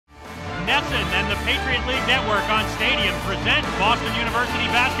NESN and the Patriot League Network on Stadium present Boston University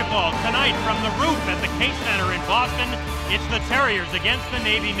basketball. Tonight from the roof at the Case Center in Boston, it's the Terriers against the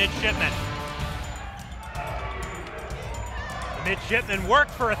Navy Midshipmen. The Midshipmen work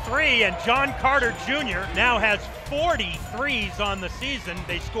for a three, and John Carter Jr. now has 40 threes on the season.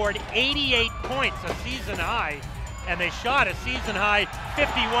 They scored 88 points, a season high, and they shot a season high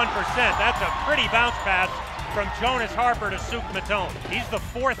 51%. That's a pretty bounce pass from Jonas Harper to Suk Matone. He's the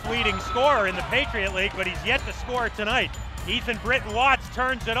fourth leading scorer in the Patriot League, but he's yet to score tonight. Ethan Britton Watts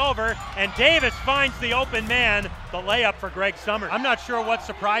turns it over, and Davis finds the open man, the layup for Greg Summers. I'm not sure what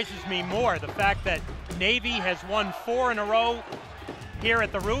surprises me more, the fact that Navy has won 4 in a row here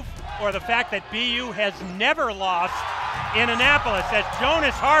at the roof, or the fact that BU has never lost in Annapolis, as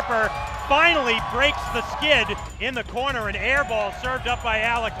Jonas Harper finally breaks the skid in the corner. An air ball served up by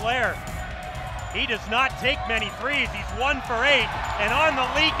Alec Lair. He does not take many threes. He's 1 for 8, and on the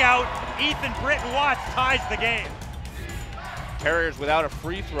leak out, Ethan Britton Watts ties the game. Terriers without a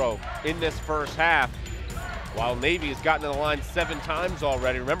free throw in this first half, while Navy has gotten to the line 7 times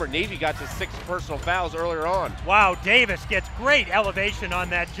already. Remember, Navy got to 6 personal fouls earlier on. Wow, Davis gets great elevation on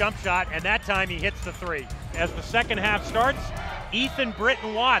that jump shot, and that time he hits the 3. As the second half starts, Ethan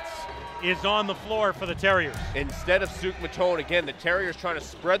Britton Watts is on the floor for the Terriers. Instead of Suk Matone, again, the Terriers trying to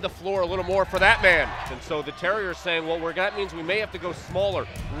spread the floor a little more for that man. And so the Terriers saying, well, that means we may have to go smaller.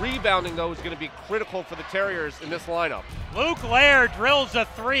 Rebounding, though, is going to be critical for the Terriers in this lineup. Luke Lair drills a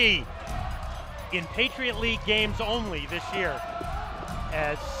 3 in Patriot League games only this year.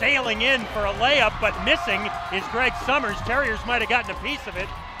 As sailing in for a layup, but missing, is Greg Summers. Terriers might have gotten a piece of it.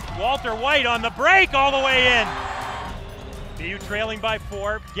 Walter White on the break all the way in. BU trailing by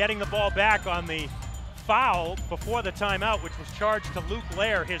 4, getting the ball back on the foul before the timeout, which was charged to Luke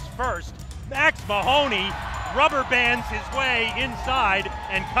Lair, his first. Max Mahoney rubber bands his way inside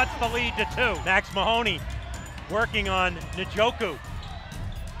and cuts the lead to 2. Max Mahoney working on Njoku.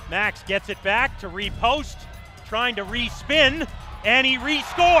 Max gets it back to repost, trying to re-spin, and he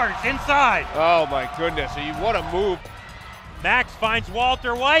re-scores inside. Oh my goodness, what a move. Max finds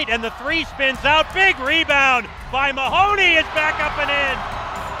Walter White, and the 3 spins out. Big rebound by Mahoney, is back up and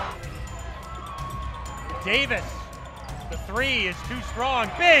in. Davis, the 3 is too strong.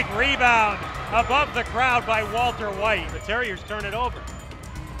 Big rebound above the crowd by Walter White. The Terriers turn it over.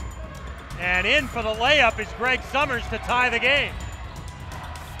 And in for the layup is Greg Summers to tie the game.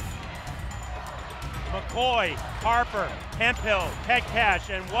 McCoy, Harper, Hemphill, Petcash,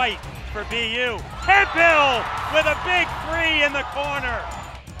 and White for BU. Hemphill with a big 3 in the corner.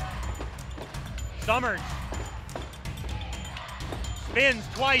 Summers spins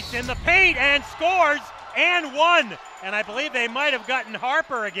twice in the paint and scores and 1. And I believe they might have gotten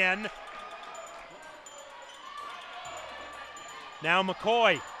Harper again. Now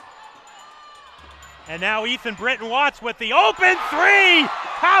McCoy. And now Ethan Britton Watts with the open 3.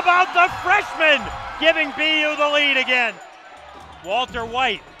 How about the freshman giving BU the lead again? Walter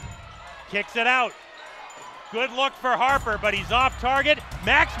White kicks it out. Good look for Harper, but he's off target.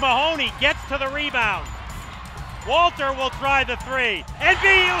 Max Mahoney gets to the rebound. Walter will try the 3, and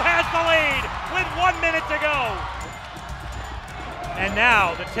BU has the lead with 1 minute to go. And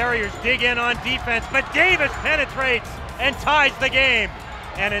now the Terriers dig in on defense, but Davis penetrates and ties the game.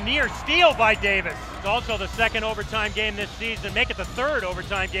 And a near steal by Davis. It's also the second overtime game this season, make it the 3rd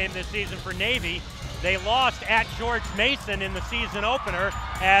overtime game this season for Navy. They lost at George Mason in the season opener,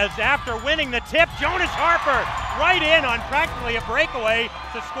 as after winning the tip, Jonas Harper right in on practically a breakaway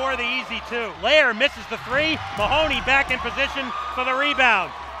to score the easy 2. Lair misses the 3, Mahoney back in position for the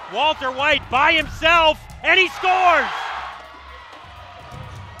rebound. Walter White by himself, and he scores!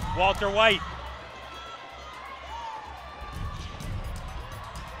 Walter White.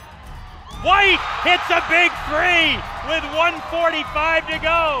 White hits a big 3 with 1:45 to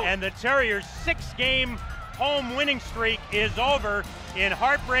go. And the Terriers' 6-game home winning streak is over in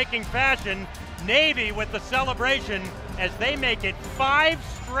heartbreaking fashion. Navy with the celebration as they make it 5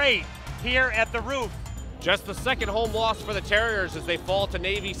 straight here at the roof. Just the second home loss for the Terriers as they fall to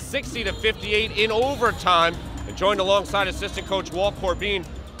Navy 60-58 in overtime. And joined alongside assistant coach Walt Corbin.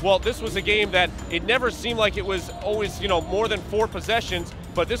 Well, this was a game that it never seemed like it was always, more than 4 possessions,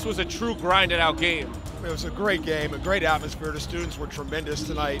 but this was a true grinded-out game. It was a great game, a great atmosphere. The students were tremendous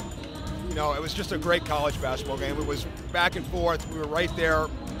tonight. It was just a great college basketball game. It was back and forth. We were right there. A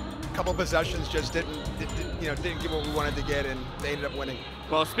couple of possessions just didn't get what we wanted to get, and they ended up winning.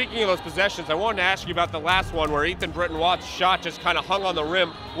 Well, speaking of those possessions, I wanted to ask you about the last one where Ethan Britton Watts' shot just kind of hung on the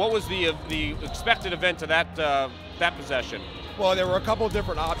rim. What was the expected event to that possession? Well, there were a couple of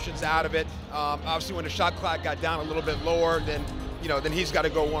different options out of it. Obviously, when the shot clock got down a little bit lower, then then he's got to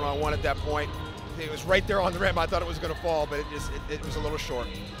go one-on-one at that point. It was right there on the rim. I thought it was going to fall, but it was a little short.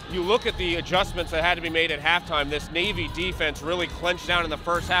 You look at the adjustments that had to be made at halftime. This Navy defense really clenched down in the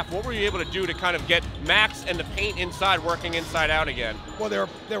first half. What were you able to do to kind of get Max and the paint inside working inside out again? Well,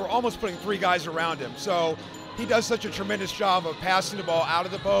 they were almost putting 3 guys around him. So he does such a tremendous job of passing the ball out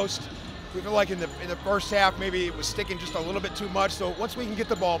of the post. We feel like in the first half, maybe it was sticking just a little bit too much. So once we can get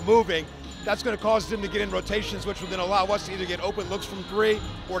the ball moving, that's going to cause them to get in rotations, which will then allow us to either get open looks from 3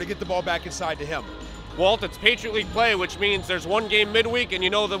 or to get the ball back inside to him. Walt, it's Patriot League play, which means there's one game midweek, and you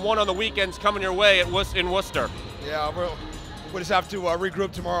know the one on the weekend's coming your way in Worcester. Yeah, we'll just have to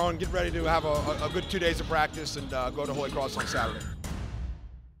regroup tomorrow and get ready to have a good 2 days of practice and go to Holy Cross on Saturday.